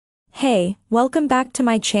Hey, welcome back to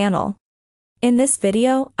my channel. In this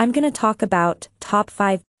video, I'm gonna talk about top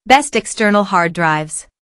 5 best external hard drives.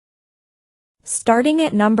 Starting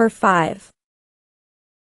at number 5.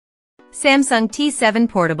 Samsung T7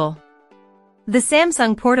 Portable. The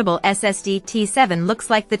Samsung Portable SSD T7 looks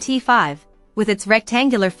like the T5, with its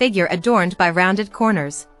rectangular figure adorned by rounded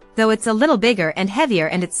corners, though it's a little bigger and heavier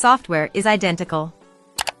and its software is identical.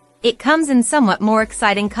 It comes in somewhat more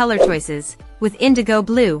exciting color choices, with indigo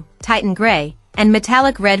blue, Titan gray, and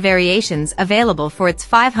metallic red variations available for its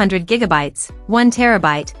 500 GB, 1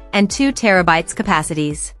 TB, and 2 TB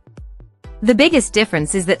capacities. The biggest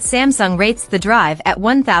difference is that Samsung rates the drive at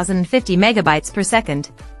 1050 MB per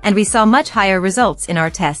second, and we saw much higher results in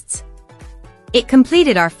our tests. It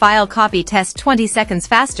completed our file copy test 20 seconds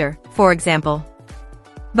faster, for example.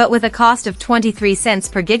 But with a cost of 23 cents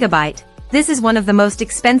per gigabyte, this is one of the most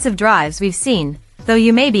expensive drives we've seen, though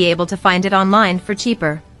you may be able to find it online for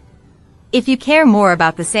cheaper. If you care more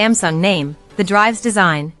about the Samsung name, the drive's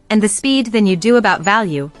design, and the speed than you do about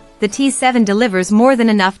value, the T7 delivers more than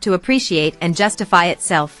enough to appreciate and justify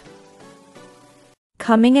itself.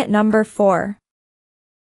 Coming at number 4.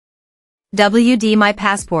 WD My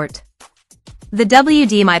Passport. The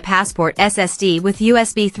WD My Passport SSD with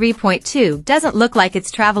USB 3.2 doesn't look like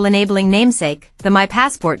its travel-enabling namesake, the My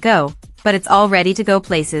Passport Go, but it's all ready to go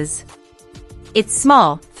places. It's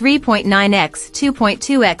small, 3.9x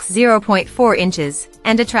 2.2x 0.4 inches,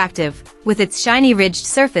 and attractive, with its shiny ridged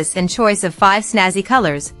surface and choice of 5 snazzy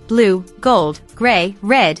colors, blue, gold, gray,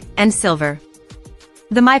 red, and silver.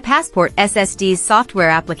 The My Passport SSD's software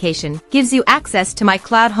application gives you access to My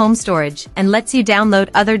Cloud Home Storage and lets you download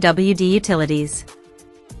other WD utilities.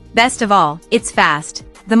 Best of all, it's fast.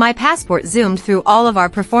 The My Passport zoomed through all of our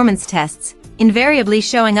performance tests, invariably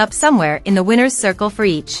showing up somewhere in the winner's circle for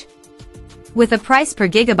each. With a price per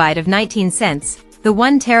gigabyte of 19 cents, the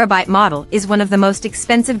 1 TB model is one of the most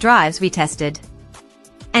expensive drives we tested.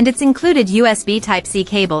 And its included USB Type-C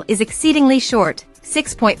cable is exceedingly short,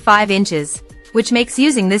 6.5 inches, which makes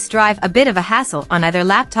using this drive a bit of a hassle on either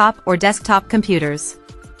laptop or desktop computers.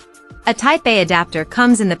 A Type-A adapter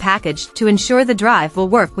comes in the package to ensure the drive will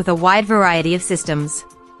work with a wide variety of systems.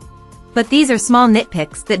 But these are small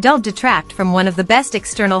nitpicks that don't detract from one of the best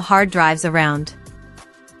external hard drives around.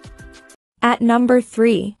 At number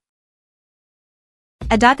 3.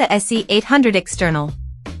 Adata SE800 External.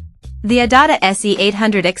 The Adata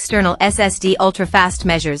SE800 External SSD ultra-fast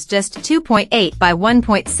measures just 2.8 by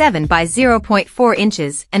 1.7 by 0.4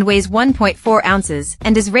 inches and weighs 1.4 ounces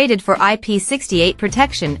and is rated for IP68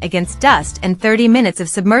 protection against dust and 30 minutes of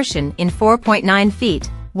submersion in 4.9 feet,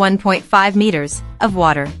 1.5 meters, of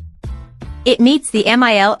water. It meets the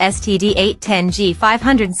MIL-STD 810G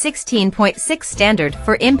 516.6 standard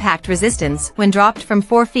for impact resistance when dropped from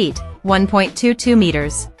 4 feet, 1.22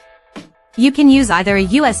 meters. You can use either a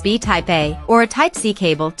USB Type-A or a Type-C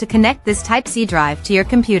cable to connect this Type-C drive to your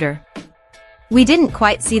computer. We didn't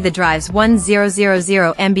quite see the drive's 1000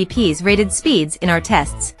 Mbps rated speeds in our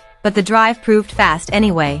tests, but the drive proved fast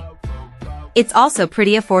anyway. It's also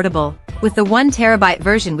pretty affordable, with the 1 TB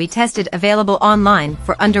version we tested available online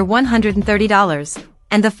for under $130,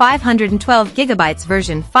 and the 512 GB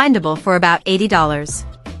version findable for about $80.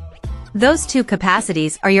 Those two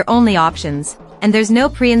capacities are your only options, and there's no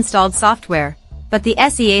pre-installed software, but the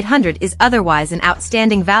SE800 is otherwise an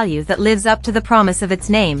outstanding value that lives up to the promise of its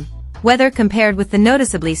name, whether compared with the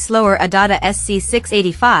noticeably slower Adata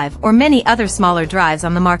SC685 or many other smaller drives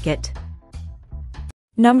on the market.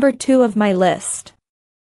 Number 2 of my list.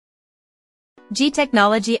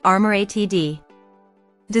 G-Technology ArmorATD.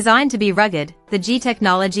 Designed to be rugged, the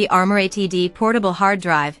G-Technology ArmorATD Portable Hard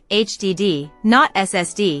Drive, HDD, not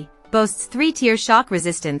SSD, boasts 3-tier shock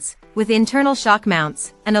resistance, with internal shock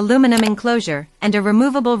mounts, an aluminum enclosure, and a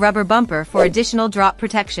removable rubber bumper for additional drop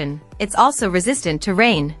protection. It's also resistant to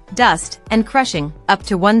rain, dust, and crushing, up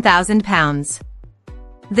to 1,000 pounds.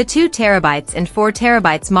 The 2 TB and 4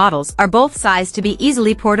 TB models are both sized to be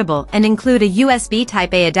easily portable and include a USB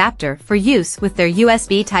Type-A adapter for use with their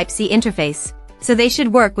USB Type-C interface, so they should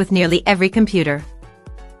work with nearly every computer.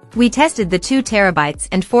 We tested the 2 TB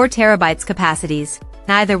and 4 TB capacities.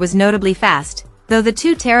 Neither was notably fast, though the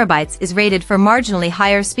 2 TB is rated for marginally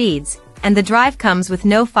higher speeds, and the drive comes with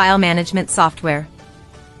no file management software.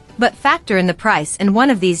 But factor in the price and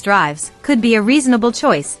one of these drives could be a reasonable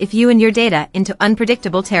choice if you and your data into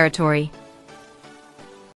unpredictable territory.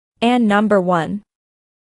 And number 1.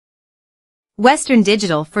 Western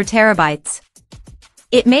Digital 4 TB.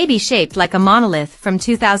 It may be shaped like a monolith from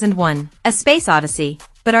 2001, A Space Odyssey,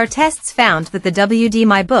 but our tests found that the WD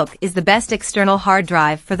My Book is the best external hard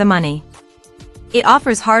drive for the money. It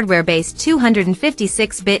offers hardware-based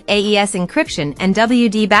 256-bit AES encryption and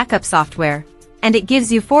WD backup software, and it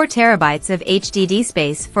gives you 4 terabytes of HDD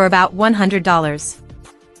space for about $100.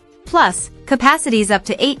 Plus, capacities up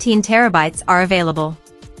to 18 terabytes are available.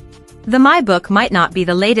 The MyBook might not be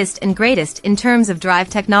the latest and greatest in terms of drive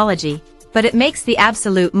technology, but it makes the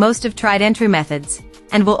absolute most of tried entry methods,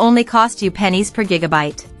 and will only cost you pennies per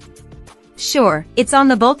gigabyte. Sure, it's on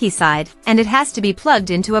the bulky side, and it has to be plugged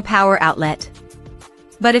into a power outlet.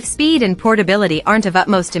 But if speed and portability aren't of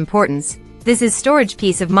utmost importance, this is storage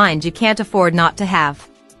peace of mind you can't afford not to have.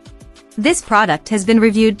 This product has been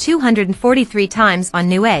reviewed 243 times on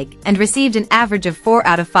Newegg and received an average of 4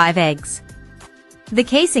 out of 5 eggs. The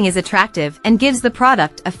casing is attractive and gives the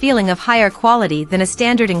product a feeling of higher quality than a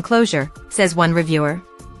standard enclosure, says one reviewer.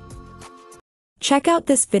 Check out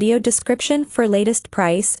this video description for latest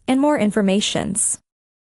price and more informations.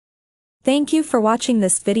 Thank you for watching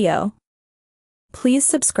this video. Please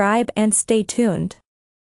subscribe and stay tuned.